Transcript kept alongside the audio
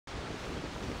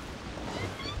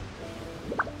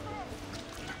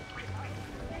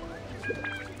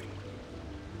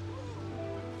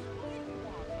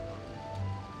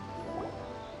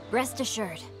Rest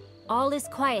assured, all is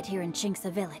quiet here in Chinksa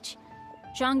village.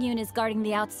 Zhongyun is guarding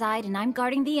the outside and I'm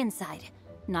guarding the inside.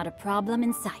 Not a problem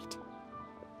in sight.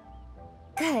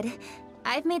 Good.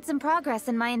 I've made some progress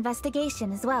in my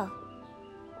investigation as well.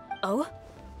 Oh?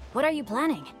 What are you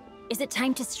planning? Is it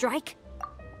time to strike?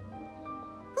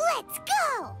 Let's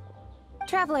go!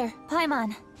 Traveler,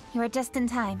 Paimon, you are just in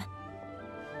time.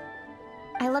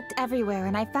 I looked everywhere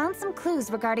and I found some clues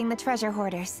regarding the treasure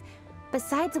hoarders.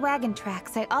 Besides wagon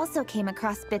tracks, I also came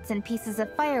across bits and pieces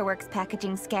of fireworks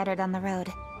packaging scattered on the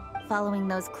road. Following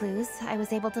those clues, I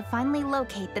was able to finally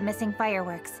locate the missing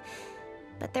fireworks.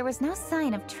 But there was no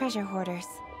sign of treasure hoarders.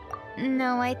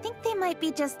 No, I think they might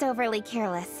be just overly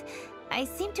careless. I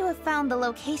seem to have found the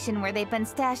location where they've been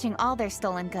stashing all their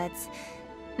stolen goods.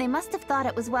 They must have thought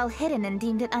it was well hidden and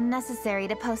deemed it unnecessary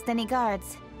to post any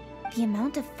guards. The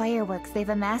amount of fireworks they've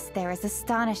amassed there is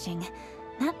astonishing.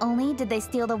 Not only did they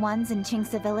steal the ones in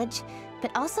Chinksa village,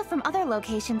 but also from other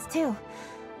locations too.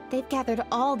 They've gathered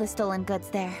all the stolen goods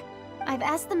there. I've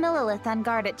asked the Millilith on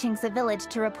guard at Chinksa village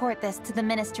to report this to the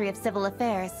Ministry of Civil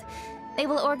Affairs. They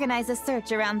will organize a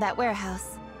search around that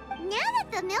warehouse. Now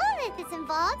that the Millilith is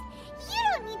involved, you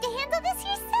don't need to handle this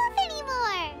yourself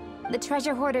anymore! The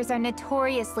treasure hoarders are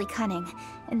notoriously cunning,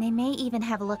 and they may even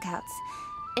have lookouts.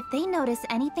 If they notice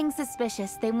anything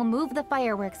suspicious, they will move the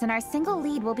fireworks and our single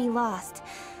lead will be lost.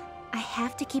 I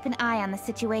have to keep an eye on the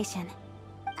situation.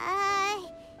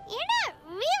 You're not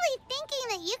really thinking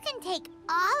that you can take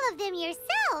all of them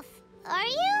yourself, are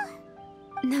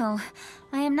you? No,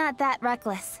 I am not that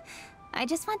reckless. I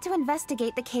just want to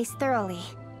investigate the case thoroughly.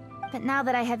 But now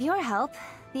that I have your help,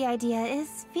 the idea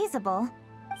is feasible.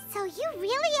 So you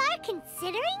really are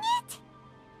considering it?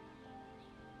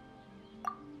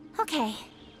 Okay,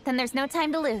 then there's no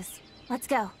time to lose. Let's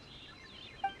go.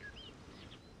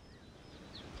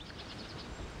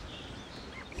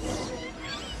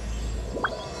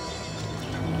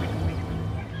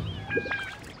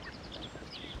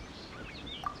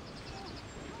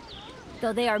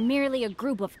 Though they are merely a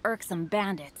group of irksome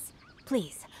bandits,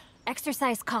 please,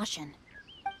 exercise caution.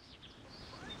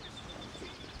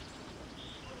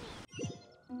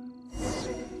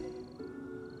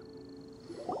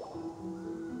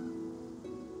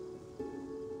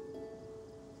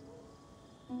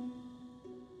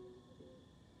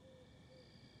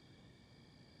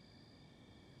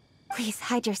 Please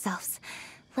hide yourselves.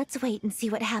 Let's wait and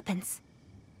see what happens.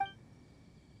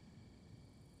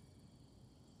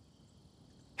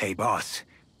 Hey, boss.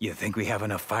 You think we have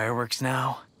enough fireworks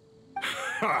now?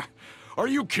 Ha! Are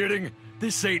you kidding?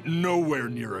 This ain't nowhere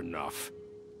near enough.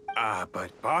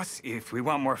 But boss, if we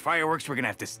want more fireworks, we're gonna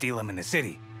have to steal them in the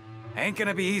city. Ain't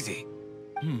gonna be easy.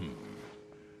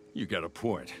 You got a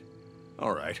point.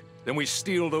 All right, then we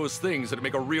steal those things that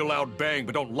make a real loud bang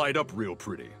but don't light up real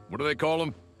pretty. What do they call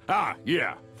them? Ah,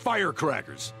 yeah,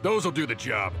 firecrackers. Those'll do the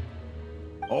job.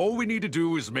 All we need to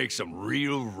do is make some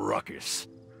real ruckus.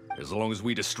 As long as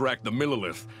we distract the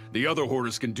Millilith, the other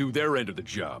hoarders can do their end of the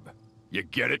job. You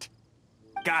get it?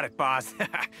 Got it, boss.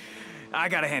 I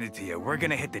gotta hand it to you. We're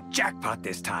gonna hit the jackpot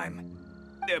this time.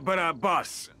 But,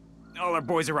 boss, all our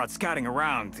boys are out scouting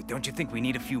around. Don't you think we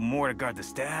need a few more to guard the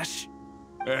stash?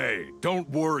 Hey, don't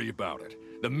worry about it.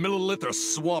 The Millilith are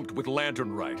swamped with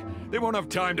lantern Rite. They won't have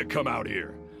time to come out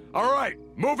here. All right,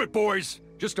 move it, boys.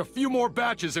 Just a few more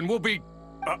batches and we'll be...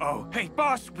 Uh-oh. Hey,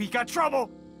 boss, we got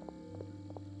trouble!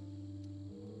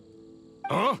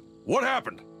 Huh? What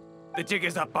happened? The jig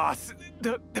is up, boss.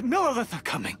 The Millilith are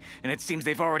coming, and it seems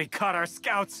they've already caught our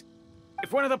scouts.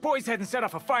 If one of the boys hadn't set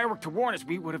off a firework to warn us,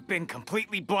 we would have been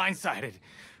completely blindsided.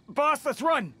 Boss, let's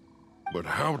run! But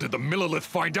how did the Millilith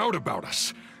find out about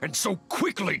us? And so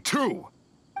quickly, too?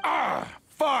 Ah,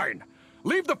 fine.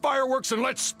 Leave the fireworks and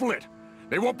let's split.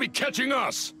 They won't be catching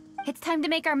us. It's time to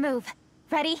make our move.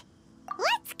 Ready?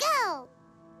 Let's go!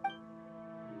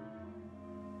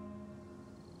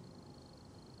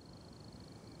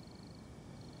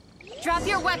 Drop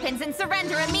your weapons and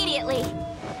surrender immediately!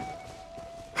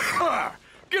 Ha!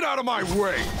 Get out of my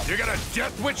way! You got a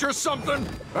death witch or something?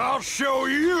 I'll show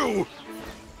you!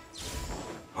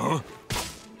 Huh?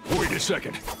 Wait a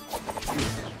second.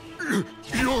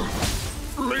 You're...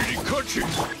 Lady Kutchin,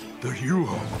 the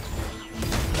Yuho.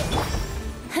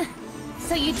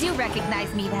 So you do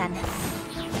recognize me then?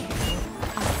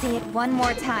 I'll say it one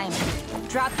more time.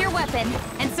 Drop your weapon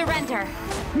and surrender.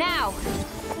 Now!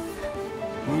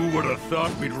 Who would have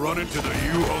thought we'd run into the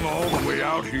Yuhong all the way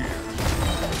out here?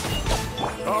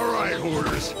 All right,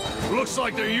 hoarders. Looks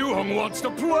like the Yuhong wants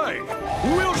to play.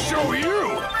 We'll show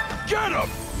you! Get him!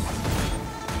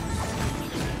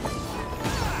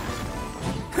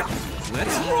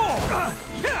 Let's roll!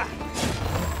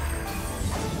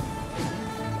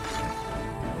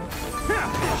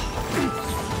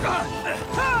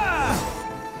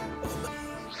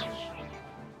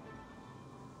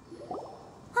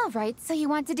 All right, so you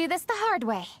want to do this the hard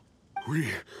way.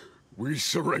 We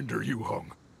surrender, you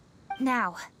hung.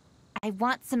 Now, I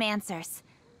want some answers.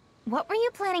 What were you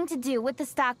planning to do with the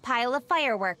stockpile of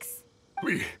fireworks?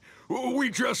 We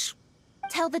just...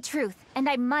 Tell the truth, and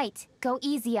I might go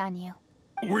easy on you.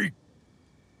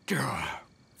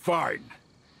 Fine.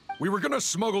 We were gonna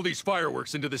smuggle these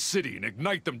fireworks into the city and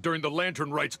ignite them during the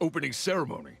Lantern Rite's opening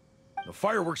ceremony. The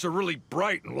fireworks are really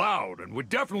bright and loud and would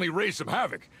definitely raise some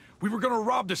havoc. We were gonna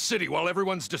rob the city while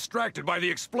everyone's distracted by the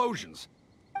explosions.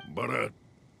 But,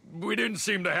 we didn't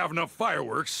seem to have enough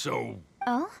fireworks, so...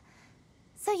 Oh?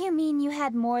 So you mean you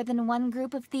had more than one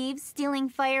group of thieves stealing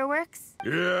fireworks?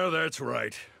 Yeah, that's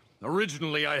right.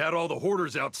 Originally, I had all the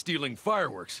hoarders out stealing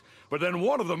fireworks, but then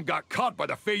one of them got caught by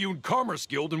the Feiyun Commerce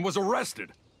Guild and was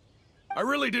arrested. I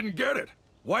really didn't get it.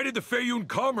 Why did the Feiyun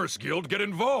Commerce Guild get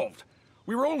involved?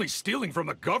 We were only stealing from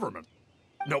the government.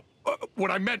 No,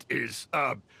 what I meant is,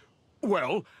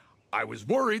 well, I was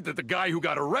worried that the guy who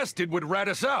got arrested would rat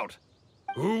us out.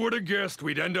 Who would have guessed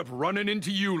we'd end up running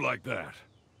into you like that?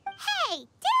 Hey,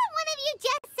 didn't one of you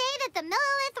just say that the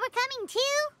Millilith were coming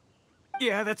too?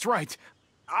 Yeah, that's right.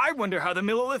 I wonder how the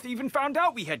Millilith even found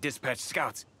out we had dispatched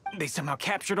scouts. They somehow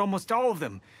captured almost all of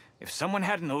them. If someone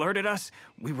hadn't alerted us,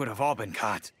 we would have all been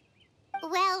caught.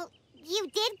 Well, you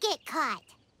did get caught.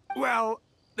 Well,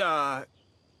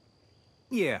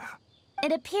 yeah.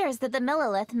 It appears that the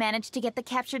Millilith managed to get the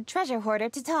captured treasure hoarder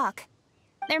to talk.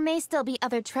 There may still be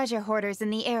other treasure hoarders in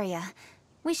the area.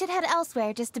 We should head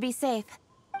elsewhere just to be safe.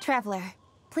 Traveler,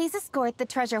 please escort the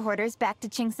treasure hoarders back to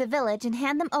Chinksa Village and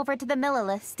hand them over to the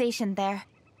Millilith stationed there.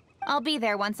 I'll be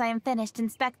there once I am finished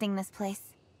inspecting this place.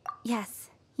 Yes,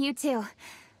 you too.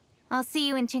 I'll see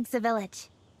you in Chinksa Village.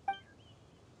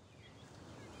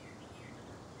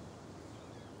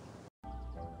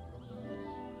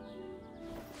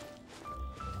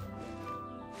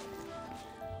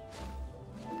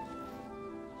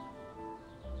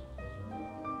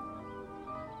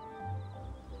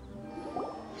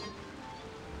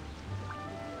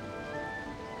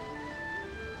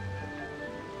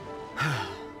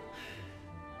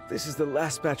 This is the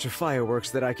last batch of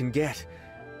fireworks that I can get.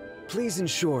 Please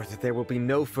ensure that there will be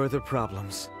no further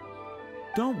problems.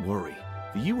 Don't worry.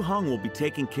 The Yu Hung will be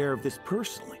taking care of this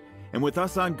personally. And with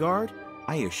us on guard,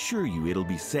 I assure you it'll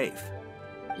be safe.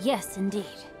 Yes, indeed.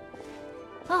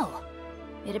 Oh,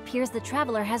 it appears the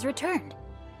Traveler has returned.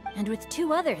 And with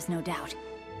 2 others, no doubt.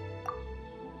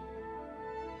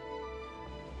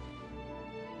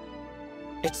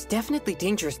 It's definitely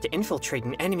dangerous to infiltrate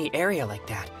an enemy area like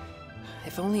that.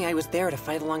 If only I was there to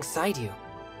fight alongside you.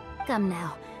 Come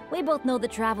now, we both know the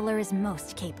Traveler is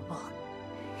most capable.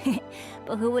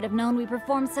 But who would have known we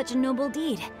performed such a noble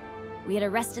deed? We had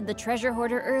arrested the treasure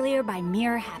hoarder earlier by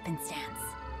mere happenstance.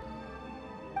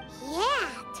 Yeah,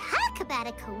 talk about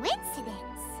a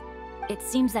coincidence. It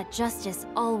seems that justice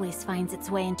always finds its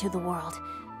way into the world.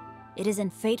 It is in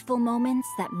fateful moments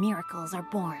that miracles are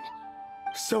born.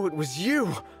 So it was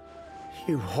you!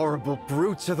 You horrible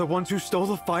brutes are the ones who stole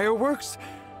the fireworks?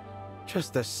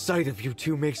 Just the sight of you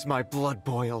two makes my blood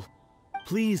boil.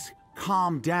 Please,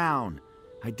 calm down.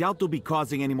 I doubt they'll be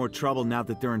causing any more trouble now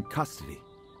that they're in custody.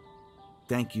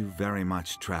 Thank you very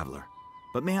much, Traveler.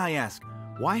 But may I ask,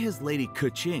 why has Lady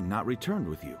Keqing not returned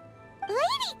with you?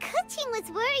 Lady Keqing was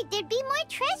worried there'd be more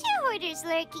treasure hoarders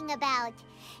lurking about.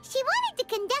 She wanted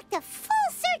to conduct a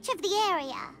full search of the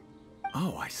area.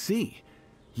 Oh, I see.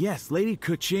 Yes, Lady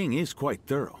Keqing is quite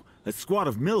thorough. A squad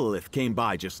of Millilith came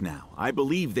by just now. I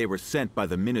believe they were sent by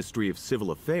the Ministry of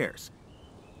Civil Affairs.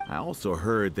 I also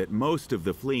heard that most of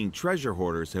the fleeing treasure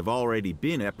hoarders have already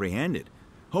been apprehended.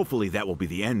 Hopefully that will be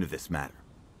the end of this matter.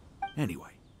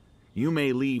 Anyway, you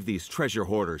may leave these treasure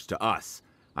hoarders to us.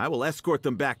 I will escort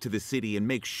them back to the city and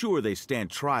make sure they stand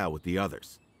trial with the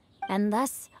others. And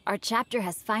thus, our chapter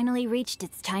has finally reached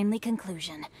its timely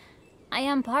conclusion. I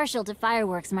am partial to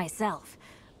fireworks myself,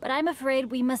 but I'm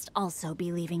afraid we must also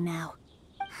be leaving now.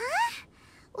 Huh?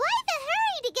 Why the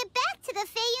hurry to get back to the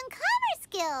Feiyun Commerce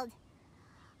Guild?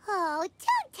 Oh,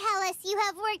 don't tell us you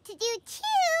have work to do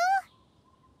too!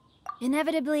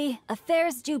 Inevitably,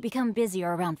 affairs do become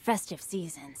busier around festive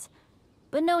seasons.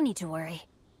 But no need to worry.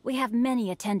 We have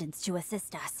many attendants to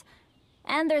assist us.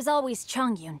 And there's always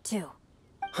Chongyun, too.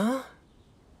 Huh?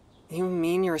 You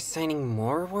mean you're assigning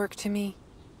more work to me?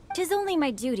 'Tis only my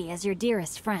duty as your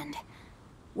dearest friend.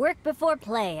 Work before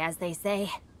play, as they say.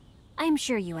 I'm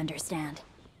sure you understand.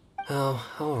 Oh,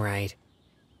 all right.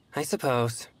 I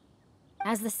suppose.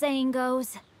 As the saying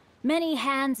goes, many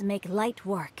hands make light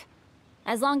work.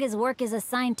 As long as work is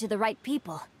assigned to the right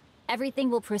people, everything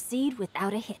will proceed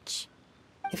without a hitch.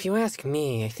 If you ask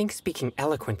me, I think speaking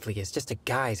eloquently is just a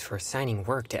guise for assigning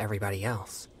work to everybody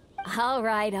else. All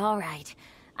right, all right.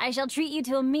 I shall treat you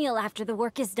to a meal after the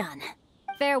work is done.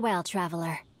 Farewell,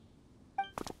 traveler.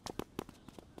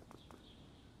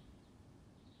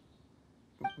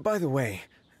 By the way,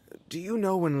 do you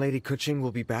know when Lady Kuching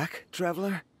will be back,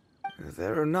 traveler?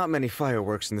 There are not many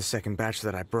fireworks in the second batch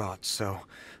that I brought, so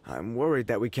I'm worried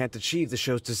that we can't achieve the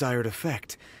show's desired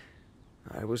effect.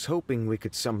 I was hoping we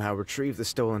could somehow retrieve the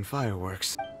stolen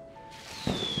fireworks.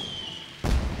 Hey!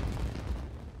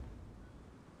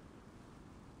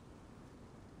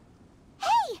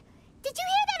 Did you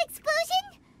hear that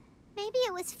explosion? Maybe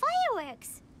it was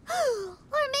fireworks. Or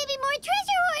maybe more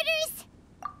treasure hoarders!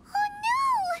 Oh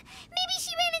no! Maybe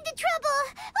she ran into trouble!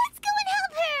 Let's go and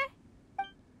help her!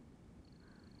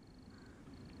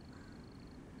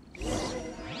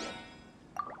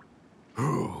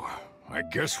 Whew, I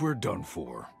guess we're done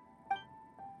for.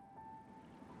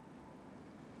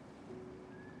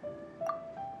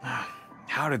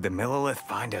 How did the Millilith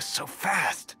find us so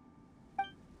fast?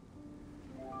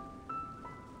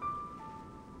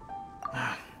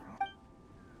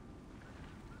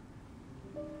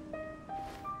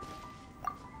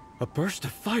 A burst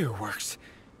of fireworks?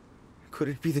 Could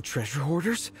it be the treasure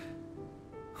hoarders?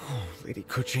 Oh, Lady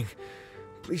Kuching,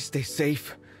 please stay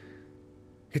safe.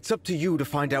 It's up to you to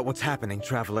find out what's happening,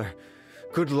 traveler.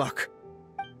 Good luck.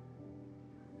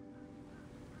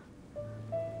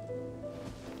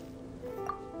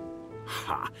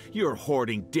 Ha! Your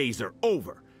hoarding days are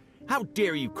over. How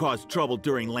dare you cause trouble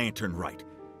during Lantern Rite?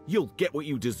 You'll get what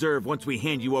you deserve once we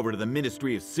hand you over to the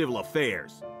Ministry of Civil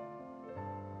Affairs.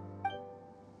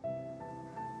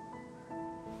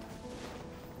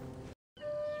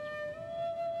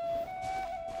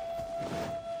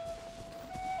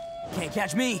 Can't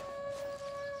catch me.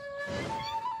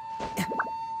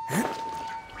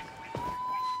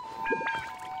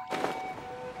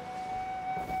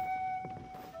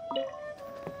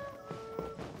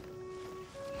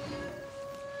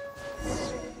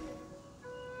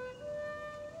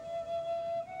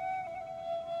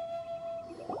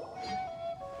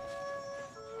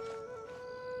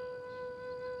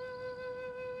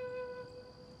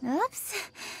 Oops.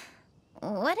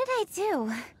 What did I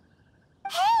do?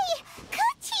 Hey!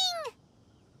 Kuching!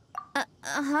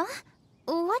 Uh-huh?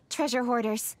 What treasure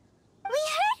hoarders? We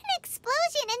heard an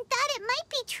explosion and thought it might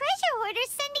be treasure hoarders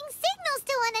sending signals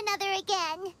to one another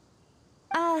again.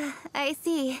 I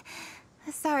see.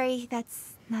 Sorry,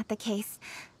 that's not the case.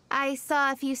 I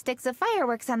saw a few sticks of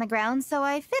fireworks on the ground, so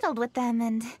I fiddled with them,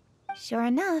 and sure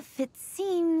enough, it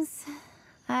seems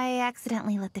I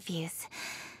accidentally lit the fuse.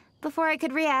 Before I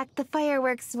could react, the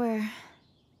fireworks were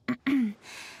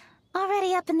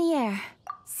already up in the air.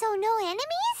 So no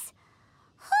enemies?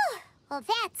 Whew. Well,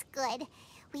 that's good.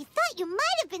 We thought you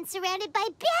might have been surrounded by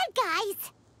bad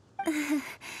guys.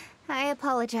 I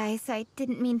apologize. I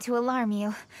didn't mean to alarm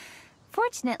you.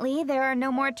 Fortunately, there are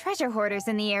no more treasure hoarders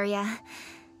in the area.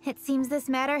 It seems this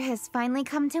matter has finally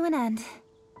come to an end.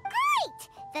 Great!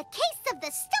 The case of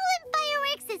the stolen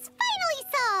fireworks is finally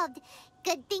solved!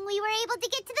 Good thing we were able to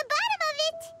get to the bottom of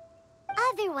it!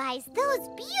 Otherwise, those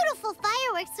beautiful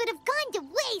fireworks would have gone to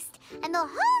waste, and the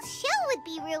whole show would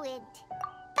be ruined.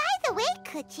 By the way,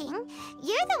 Kuching,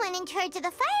 you're the one in charge of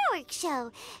the fireworks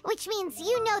show, which means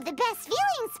you know the best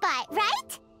viewing spot,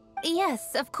 right?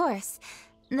 Yes, of course.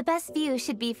 The best view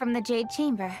should be from the Jade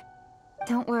Chamber.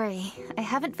 Don't worry, I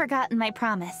haven't forgotten my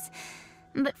promise.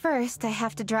 But first, I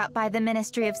have to drop by the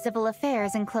Ministry of Civil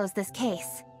Affairs and close this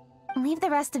case. Leave the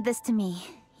rest of this to me.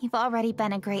 You've already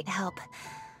been a great help.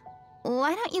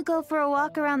 Why don't you go for a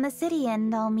walk around the city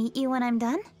and I'll meet you when I'm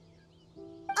done?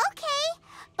 Okay,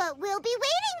 but we'll be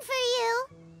waiting for you.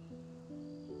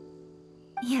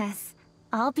 Yes,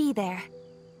 I'll be there.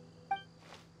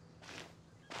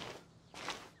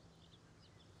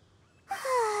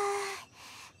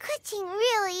 Kuching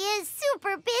really is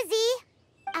super busy.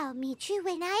 I'll meet you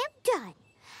when I am done.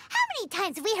 How many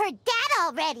times have we heard that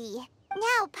already?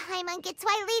 Now Paimon gets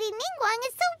why Lady Ningguang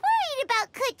is so worried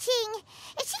about Kuching.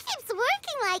 If she keeps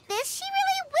working like this, she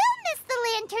really will miss the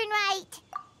Lantern Rite.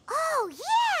 Oh,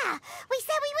 yeah! We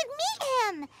said we would meet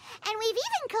him! And we've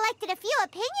even collected a few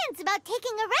opinions about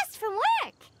taking a rest from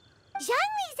work.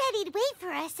 Zhongli said he'd wait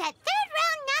for us at third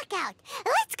round knockout.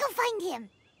 Let's go find him.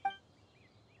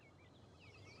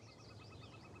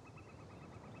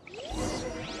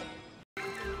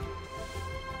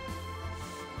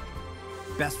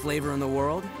 Best flavor in the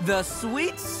world? The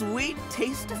sweet, sweet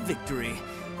taste of victory.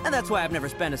 And that's why I've never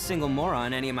spent a single more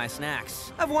on any of my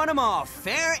snacks. I've won them all,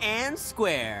 fair and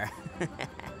square.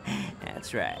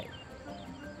 That's right.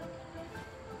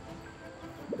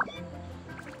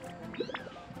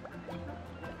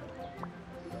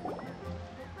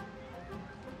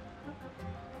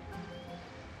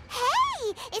 Hey!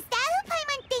 Is that who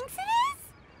Paimon thinks it is?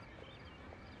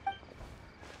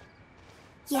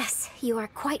 Yes, you are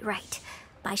quite right.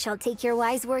 I shall take your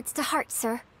wise words to heart,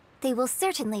 sir. They will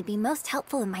certainly be most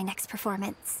helpful in my next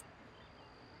performance.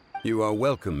 You are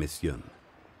welcome, Miss Yun.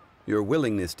 Your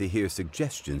willingness to hear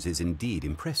suggestions is indeed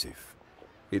impressive.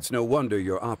 It's no wonder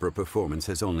your opera performance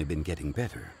has only been getting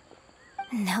better.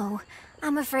 No,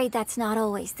 I'm afraid that's not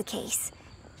always the case.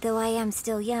 Though I am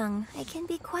still young, I can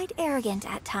be quite arrogant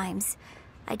at times.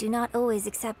 I do not always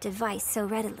accept advice so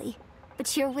readily,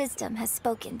 but your wisdom has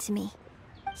spoken to me.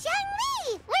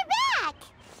 Zhongli! We're back!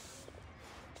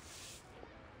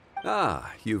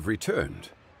 Ah, you've returned.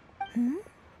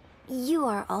 You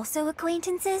are also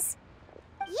acquaintances?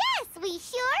 Yes, we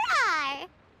sure are!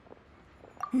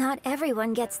 Not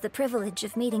everyone gets the privilege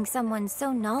of meeting someone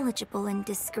so knowledgeable and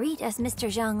discreet as Mr.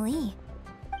 Zhongli.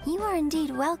 You are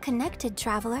indeed well-connected,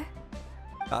 traveler.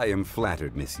 I am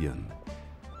flattered, Miss Yun.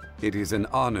 It is an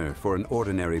honor for an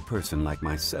ordinary person like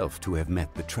myself to have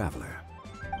met the traveler.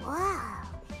 Wow.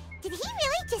 Did he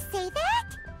really just say that?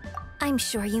 I'm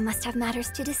sure you must have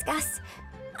matters to discuss.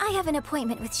 I have an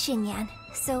appointment with Xinyan,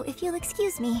 so if you'll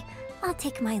excuse me, I'll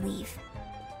take my leave.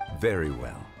 Very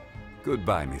well.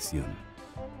 Goodbye, Miss Yun.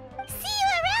 See you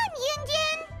around,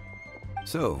 Yunjin!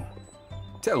 So,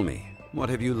 tell me, what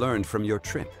have you learned from your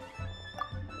trip?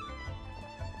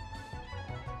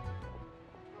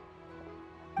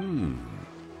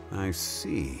 I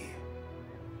see.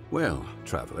 Well,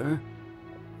 traveler,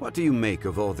 what do you make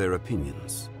of all their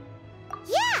opinions?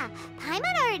 Yeah,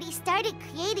 Paimon already started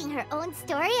creating her own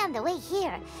story on the way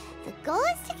here. The goal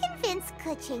is to convince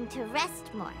Kuching to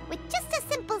rest more with just a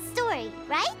simple story,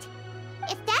 right?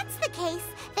 If that's the case,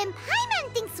 then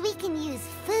Paimon thinks we can use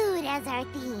food as our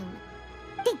theme.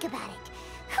 Think about it.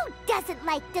 Who doesn't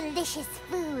like delicious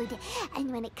food?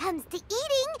 And when it comes to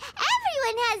eating,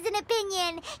 everyone has an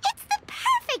opinion. It's the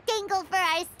perfect angle for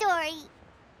our story.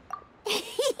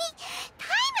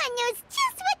 Paimon knows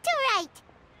just what to write.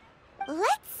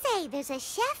 Let's say there's a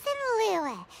chef in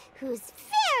Liyue who's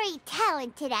very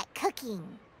talented at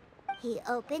cooking. He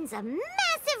opens a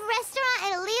massive restaurant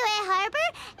in Liyue Harbor,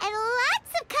 and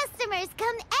lots of customers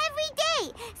come every day,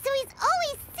 so he's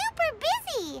always super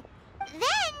busy.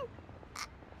 Then,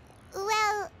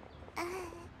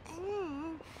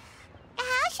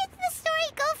 how should the story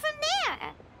go from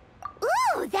there?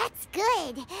 Ooh, that's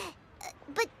good.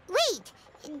 But wait,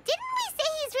 didn't we say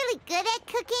he's really good at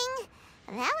cooking?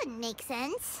 That wouldn't make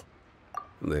sense.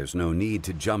 There's no need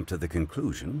to jump to the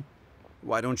conclusion.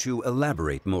 Why don't you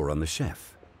elaborate more on the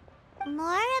chef?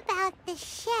 More about the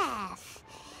chef.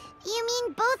 You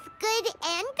mean both good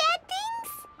and bad things?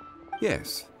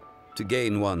 Yes. To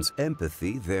gain one's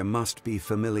empathy, there must be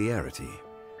familiarity.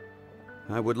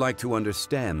 I would like to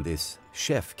understand this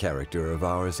chef character of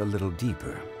ours a little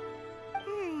deeper.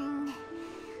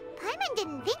 Paimon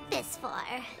didn't think this far.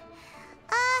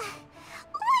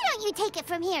 Why don't you take it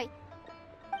from here?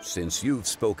 Since you've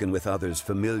spoken with others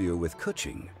familiar with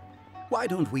Kuching, why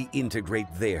don't we integrate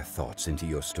their thoughts into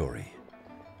your story?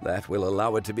 That will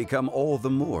allow it to become all the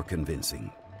more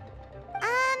convincing.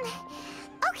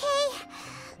 Okay.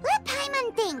 Let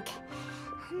Paimon think.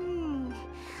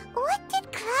 What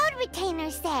did Cloud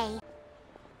Retainer say?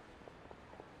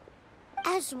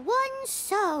 As one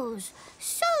sows,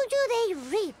 so do they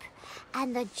reap.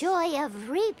 And the joy of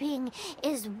reaping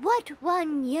is what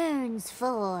one yearns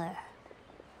for.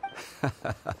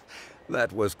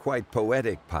 That was quite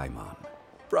poetic, Paimon.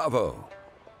 Bravo!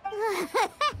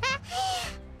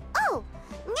 Oh,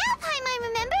 now Paimon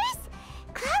remembers?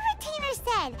 Cloud Retainer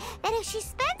said that if she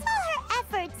spends all her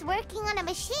efforts working on a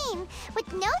machine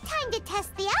with no time to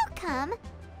test the outcome,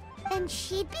 then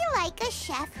she'd be like a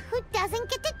chef who doesn't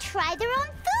get to try their own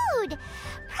food.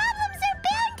 Problems are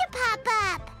bound to pop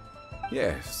up.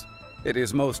 Yes, it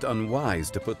is most unwise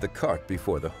to put the cart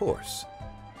before the horse.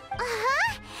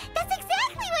 Uh-huh, that's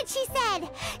exactly what she said.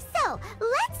 So,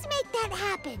 let's make that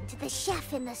happen to the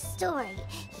chef in the story.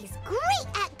 He's great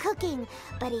at cooking,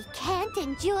 but he can't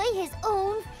enjoy his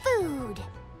own food.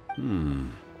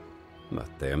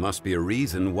 But there must be a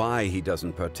reason why he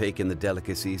doesn't partake in the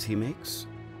delicacies he makes.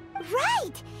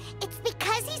 Right! It's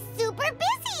because he's super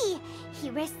busy! He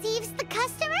receives the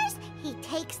customers, he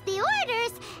takes the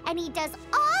orders, and he does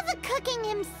all the cooking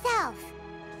himself.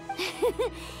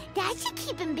 That should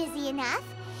keep him busy enough.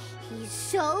 He's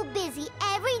so busy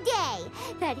every day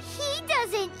that he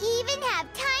doesn't even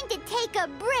have time to take a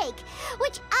break,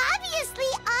 which obviously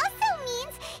also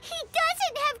means he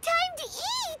time to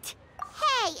eat!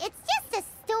 Hey, it's just a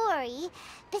story.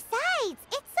 Besides,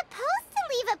 it's supposed to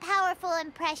leave a powerful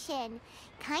impression.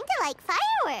 Kinda like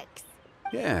fireworks.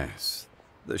 Yes.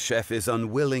 The chef is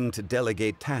unwilling to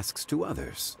delegate tasks to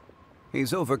others.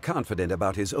 He's overconfident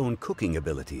about his own cooking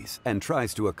abilities and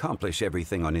tries to accomplish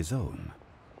everything on his own.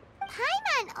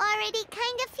 Paimon already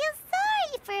kind of feels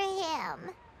sorry for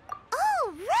him.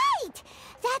 Oh, right!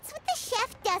 That's what the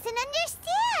chef doesn't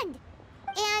understand.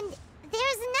 And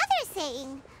there's another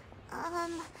saying.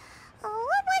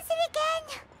 What was it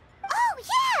again? Oh,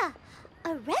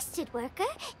 yeah! A rested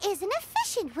worker is an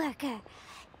efficient worker.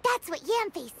 That's what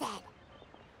Yamfe said.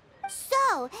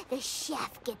 So, the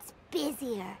chef gets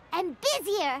busier and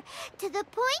busier to the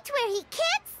point where he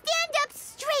can't stand up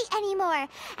straight anymore,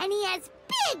 and he has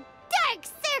big, dark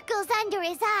circles under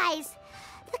his eyes.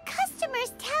 The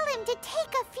customers tell him to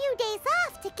take a few days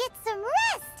off to get some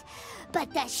rest,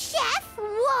 but the chef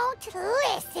won't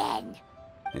listen.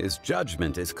 His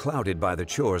judgment is clouded by the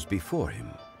chores before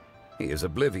him. He is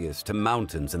oblivious to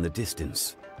mountains in the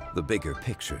distance, the bigger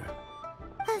picture.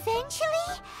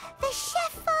 Eventually, the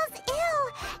chef falls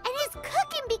ill, and his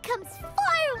cooking becomes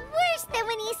far worse than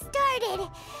when he started.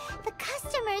 The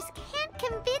customers can't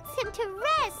convince him to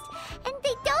rest, and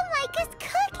they don't like his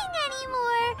cooking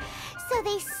anymore, so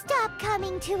they stop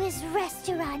coming to his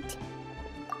restaurant.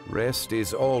 Rest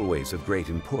is always of great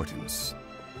importance.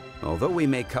 Although we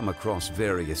may come across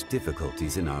various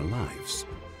difficulties in our lives,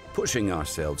 pushing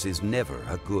ourselves is never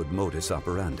a good modus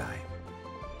operandi.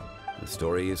 The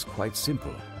story is quite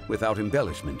simple, without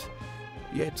embellishment,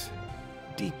 yet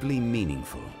deeply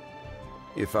meaningful.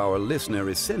 If our listener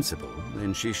is sensible,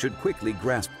 then she should quickly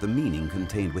grasp the meaning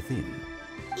contained within.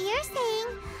 You're saying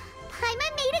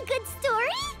Paimon made a good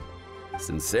story?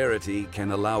 Sincerity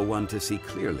can allow one to see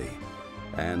clearly,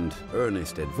 and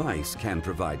earnest advice can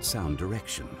provide sound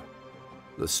direction.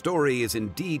 The story is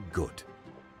indeed good.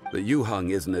 The Yuhang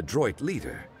is an adroit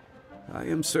leader. I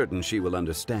am certain she will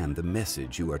understand the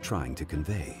message you are trying to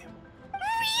convey.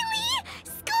 Really?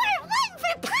 Score 1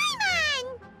 for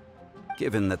Paimon!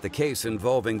 Given that the case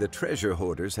involving the treasure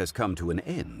hoarders has come to an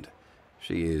end,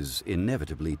 she is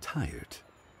inevitably tired.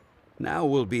 Now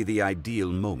will be the ideal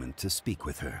moment to speak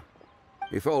with her.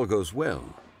 If all goes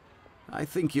well, I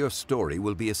think your story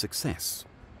will be a success.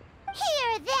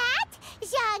 Hear that?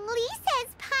 Zhongli says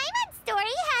Paimon's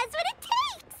story has what it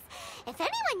takes. If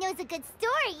anyone knows a good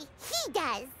story, he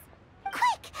does.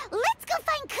 Quick, let's go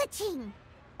find Kuching.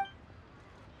 I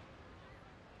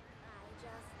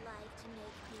just like to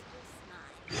make people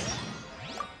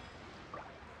smile.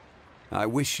 I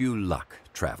wish you luck,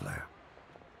 traveler.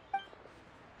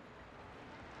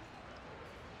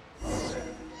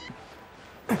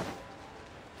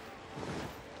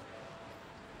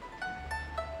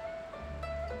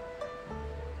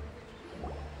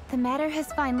 The matter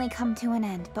has finally come to an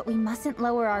end, but we mustn't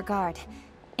lower our guard.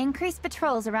 Increase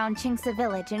patrols around Qingce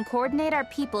Village and coordinate our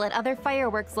people at other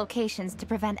fireworks locations to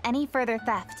prevent any further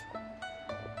theft.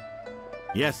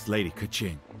 Yes, Lady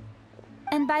Kuching.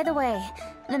 And by the way,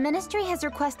 the Ministry has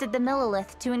requested the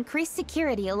Millilith to increase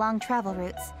security along travel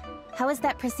routes. How is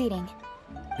that proceeding?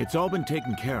 It's all been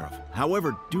taken care of.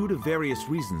 However, due to various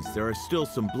reasons, there are still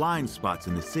some blind spots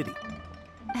in the city.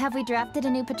 Have we drafted a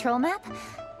new patrol map?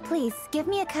 Please, give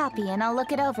me a copy and I'll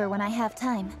look it over when I have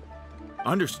time.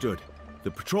 Understood.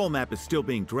 The patrol map is still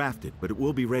being drafted, but it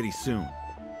will be ready soon.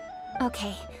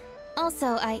 Okay.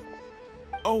 Also,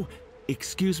 Oh,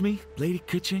 excuse me, Lady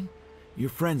Kuching? Your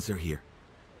friends are here.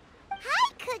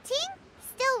 Hi, Kuching.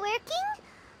 Still working?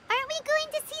 Aren't we going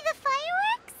to see the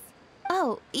fireworks?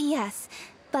 Oh, yes.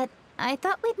 But I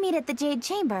thought we'd meet at the Jade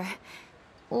Chamber.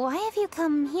 Why have you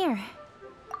come here?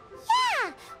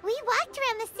 Yeah, we walked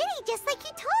around the city just like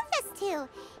you told us to.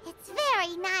 It's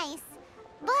very nice.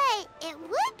 But it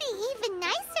would be even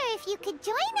nicer if you could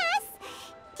join us.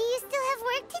 Do you still have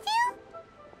work to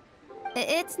do?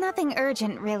 It's nothing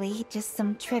urgent, really. Just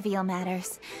some trivial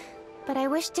matters. But I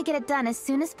wish to get it done as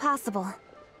soon as possible.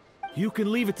 You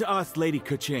can leave it to us, Lady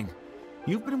Kuching.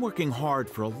 You've been working hard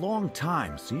for a long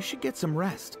time, so you should get some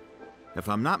rest. If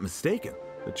I'm not mistaken,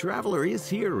 the Traveler is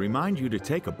here to remind you to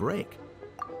take a break.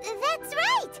 That's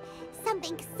right!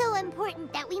 Something so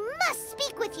important that we must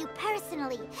speak with you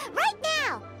personally, right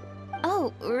now!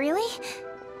 Oh, really?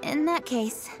 In that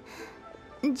case...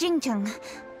 Jingcheng,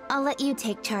 I'll let you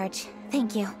take charge.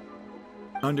 Thank you.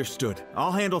 Understood.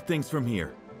 I'll handle things from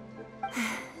here.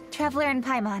 Traveler and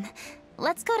Paimon,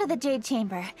 let's go to the Jade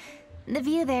Chamber. The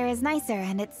view there is nicer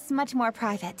and it's much more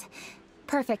private.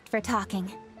 Perfect for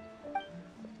talking.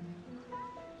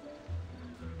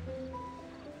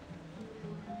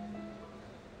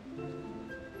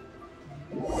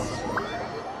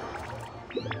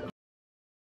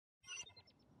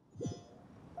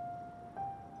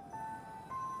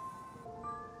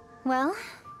 Well,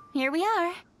 here we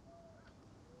are.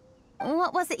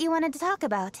 What was it you wanted to talk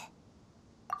about?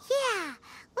 Yeah,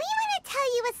 we want to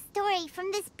tell you a story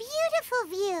from this beautiful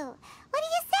view. What do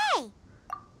you say?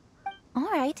 All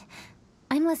right,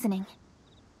 I'm listening.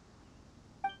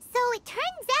 So it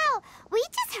turns out we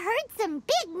just heard some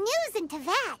big news in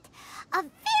Teyvat. A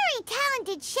very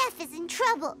talented chef is in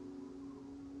trouble.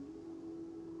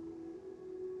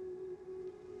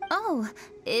 Oh,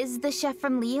 is the chef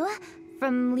from Liyue?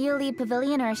 From Liuli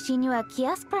Pavilion or Shinua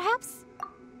Kiosk, perhaps?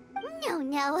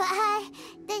 No,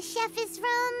 the chef is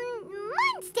from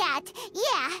Mondstadt.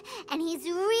 Yeah, and he's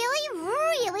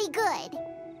really good.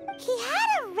 He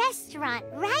had a restaurant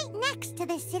right next to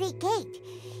the city gate.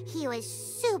 He was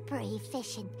super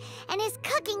efficient, and his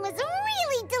cooking was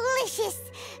really delicious,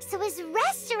 so his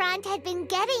restaurant had been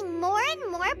getting more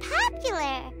and more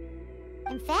popular.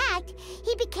 In fact,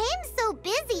 he became so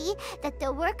busy that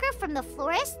the worker from the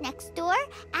florist next door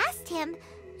asked him,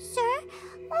 "Sir,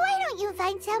 why don't you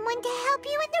find someone to help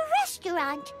you in the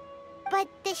restaurant?" But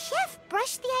the chef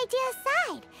brushed the idea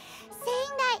aside,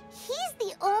 saying that he's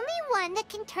the only one that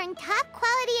can turn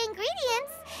top-quality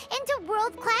ingredients into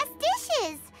world-class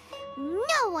dishes.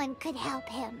 No one could help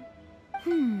him.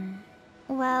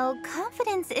 Well,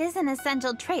 confidence is an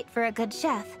essential trait for a good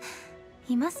chef.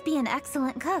 He must be an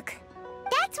excellent cook.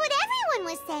 That's what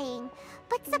everyone was saying.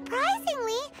 But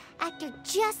surprisingly, after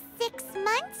just 6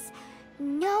 months,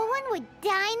 no one would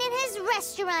dine in his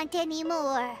restaurant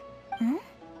anymore.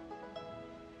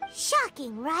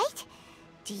 Shocking, right?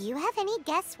 Do you have any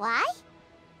guess why?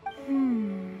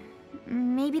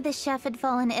 Maybe the chef had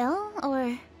fallen ill,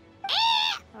 or...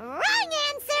 Wrong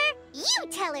answer! You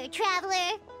tell her,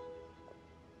 Traveler!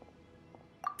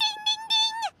 Ding, ding,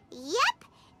 ding! Yep,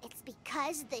 it's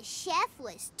because the chef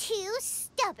was too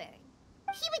stubborn.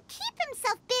 He would keep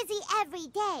himself busy every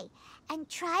day and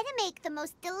try to make the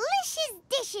most delicious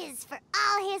dishes for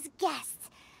all his guests.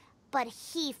 But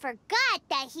he forgot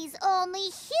that he's only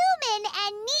human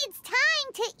and needs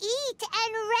time to eat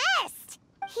and rest.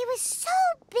 He was so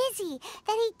busy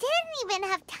that he didn't even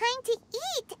have time to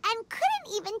eat and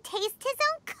couldn't even taste his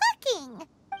own cooking.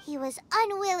 He was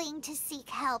unwilling to seek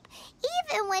help,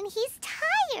 even when he's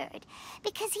tired,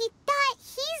 because he thought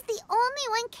he's the only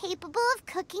one capable of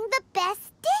cooking the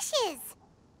best dishes.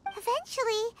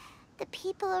 Eventually, the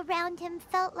people around him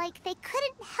felt like they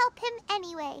couldn't help him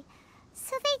anyway,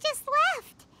 so they just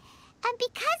left. And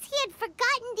because he had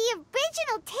forgotten the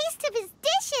original taste of his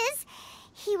dishes,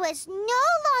 he was no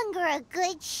longer a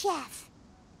good chef.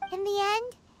 In the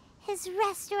end, his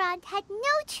restaurant had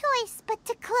no choice but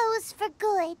to close for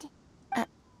good.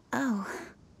 Oh.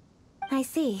 I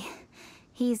see.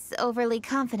 He's overly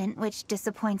confident, which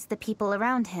disappoints the people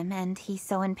around him, and he's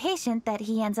so impatient that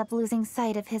he ends up losing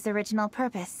sight of his original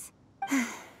purpose.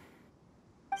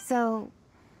 So,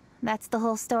 that's the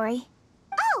whole story?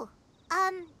 Oh,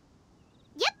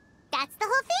 yep, that's the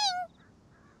whole thing.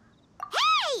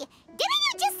 Hey! Didn't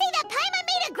you just say that Paimon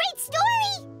made a great story?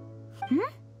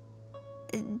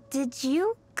 Did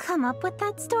you come up with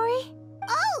that story?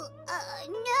 Oh,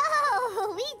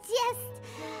 no, we just,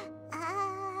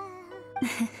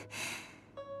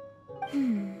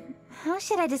 How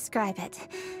should I describe it?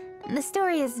 The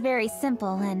story is very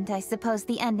simple, and I suppose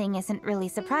the ending isn't really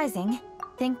surprising.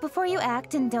 Think before you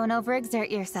act and don't overexert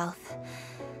yourself.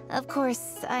 Of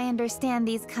course, I understand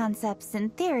these concepts in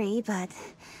theory, but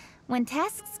when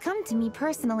tasks come to me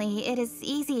personally, it is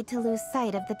easy to lose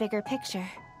sight of the bigger picture.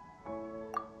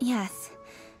 Yes.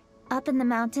 Up in the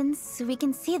mountains, we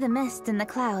can see the mist and the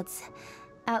clouds.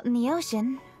 Out in the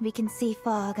ocean, we can see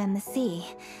fog on the sea.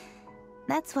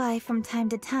 That's why, from time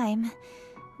to time,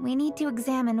 we need to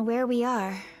examine where we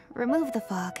are, remove the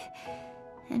fog,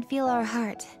 and feel our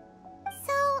heart.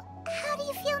 So, how do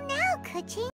you feel now,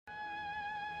 Kuching?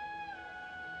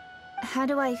 How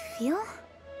do I feel?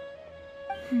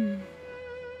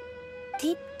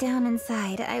 Deep down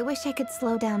inside, I wish I could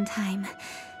slow down time.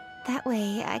 That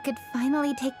way, I could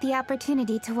finally take the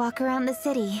opportunity to walk around the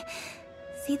city,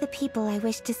 see the people I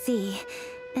wish to see,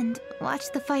 and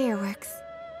watch the fireworks.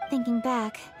 Thinking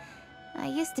back, I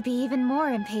used to be even more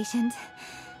impatient.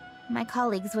 My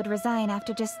colleagues would resign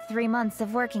after just 3 months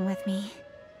of working with me.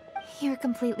 You're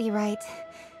completely right.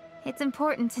 It's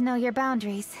important to know your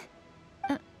boundaries.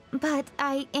 But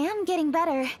I am getting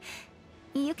better.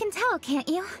 You can tell, can't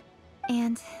you?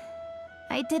 And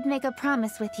I did make a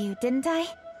promise with you, didn't I?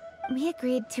 We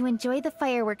agreed to enjoy the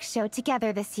fireworks show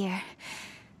together this year.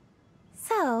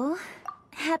 So,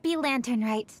 happy Lantern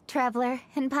Rite, Traveler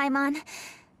and Paimon.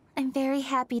 I'm very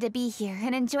happy to be here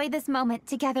and enjoy this moment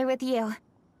together with you.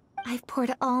 I've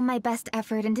poured all my best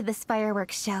effort into this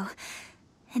fireworks show,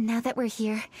 And now that we're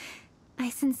here, I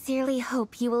sincerely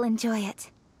hope you will enjoy it.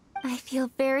 I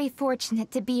feel very fortunate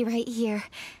to be right here,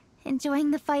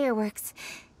 enjoying the fireworks,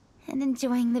 and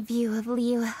enjoying the view of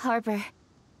Liyue Harbor.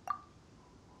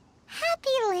 Happy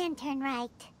Lantern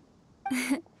Rite.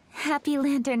 Happy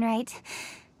Lantern Rite.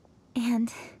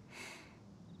 And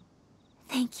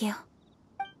thank you.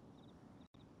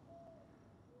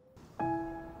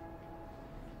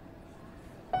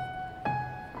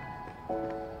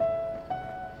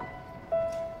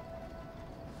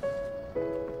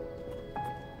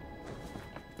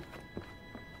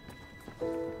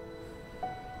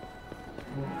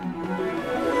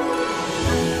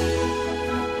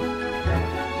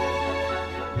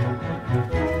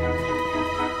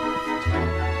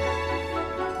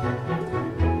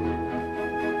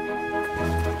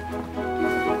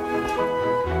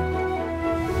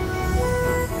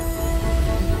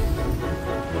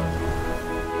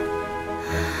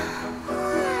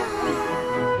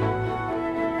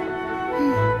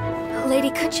 Lady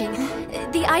Kuching,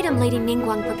 the item Lady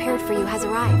Ningguang prepared for you has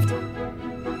arrived.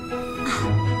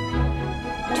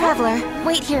 Traveler,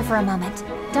 wait here for a moment.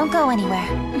 Don't go anywhere.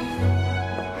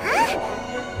 Huh?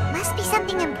 Must be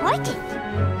something important.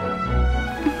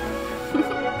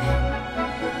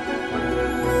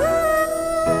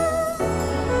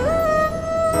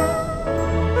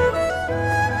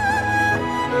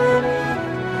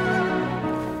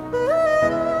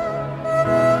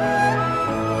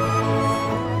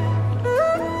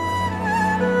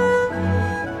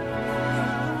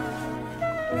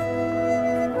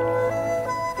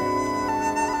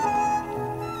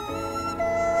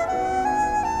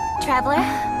 Traveler,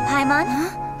 Paimon?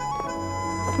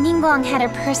 Ningguang had her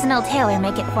personal tailor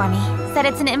make it for me. Said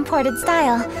it's an imported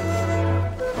style.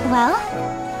 Well,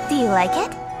 do you like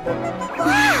it?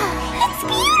 Wow, it's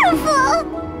beautiful!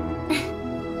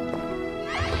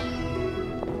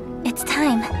 It's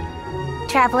time.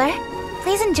 Traveler,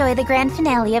 please enjoy the grand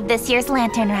finale of this year's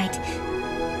Lantern Rite.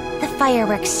 The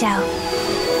fireworks show.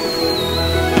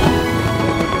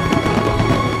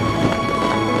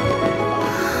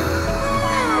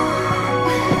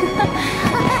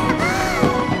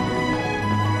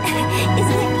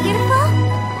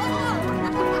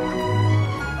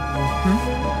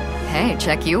 Hey,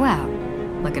 check you out.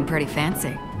 Looking pretty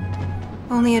fancy.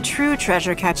 Only a true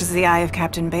treasure catches the eye of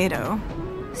Captain Beidou.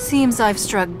 Seems I've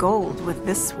struck gold with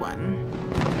this one.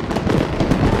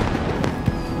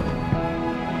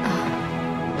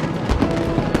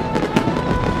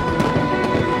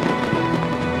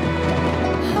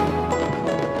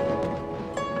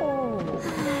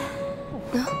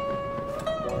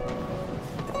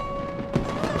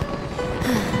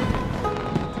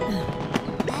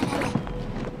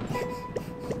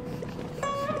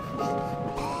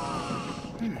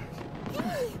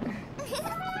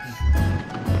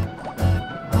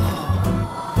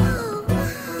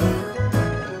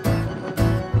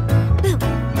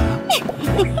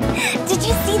 Did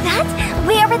you see that?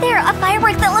 Way over there, a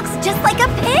firework that looks just like a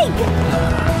pig!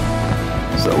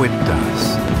 So it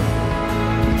does.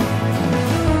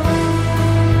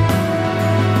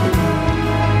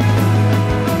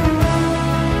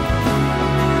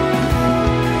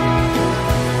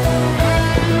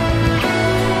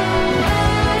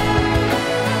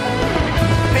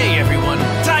 Hey everyone,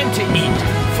 time to eat.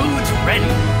 Food's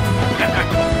ready.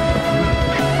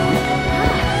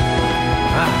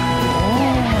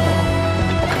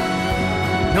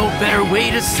 No better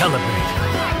way to celebrate.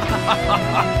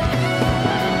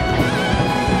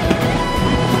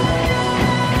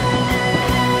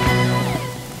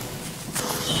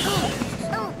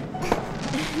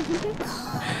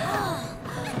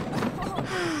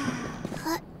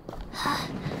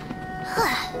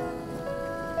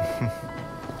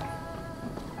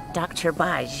 Dr.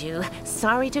 Baiju,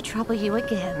 sorry to trouble you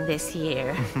again this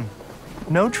year.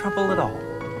 No trouble at all.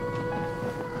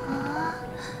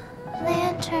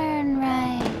 Lantern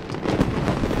Rite.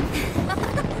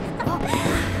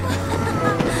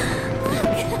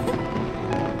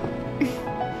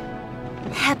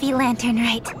 Happy Lantern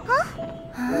Rite. Huh?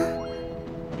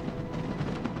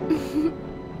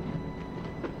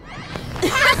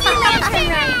 Happy Lantern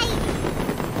Rite!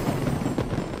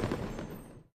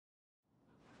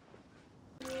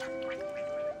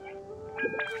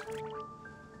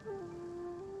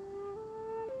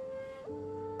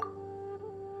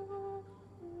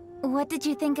 What did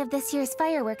you think of this year's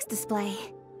fireworks display?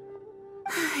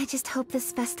 I just hope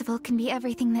this festival can be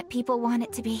everything that people want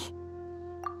it to be.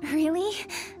 Really?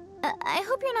 I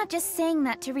hope you're not just saying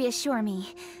that to reassure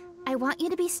me. I want you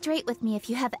to be straight with me if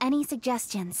you have any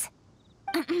suggestions.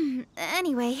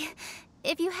 Anyway,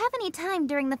 If you have any time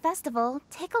during the festival,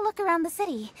 take a look around the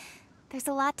city. There's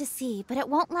a lot to see, but it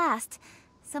won't last,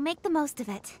 so make the most of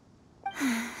it.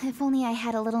 If only I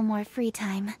had a little more free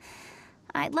time.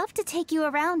 I'd love to take you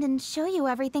around and show you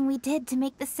everything we did to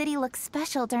make the city look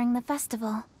special during the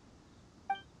festival.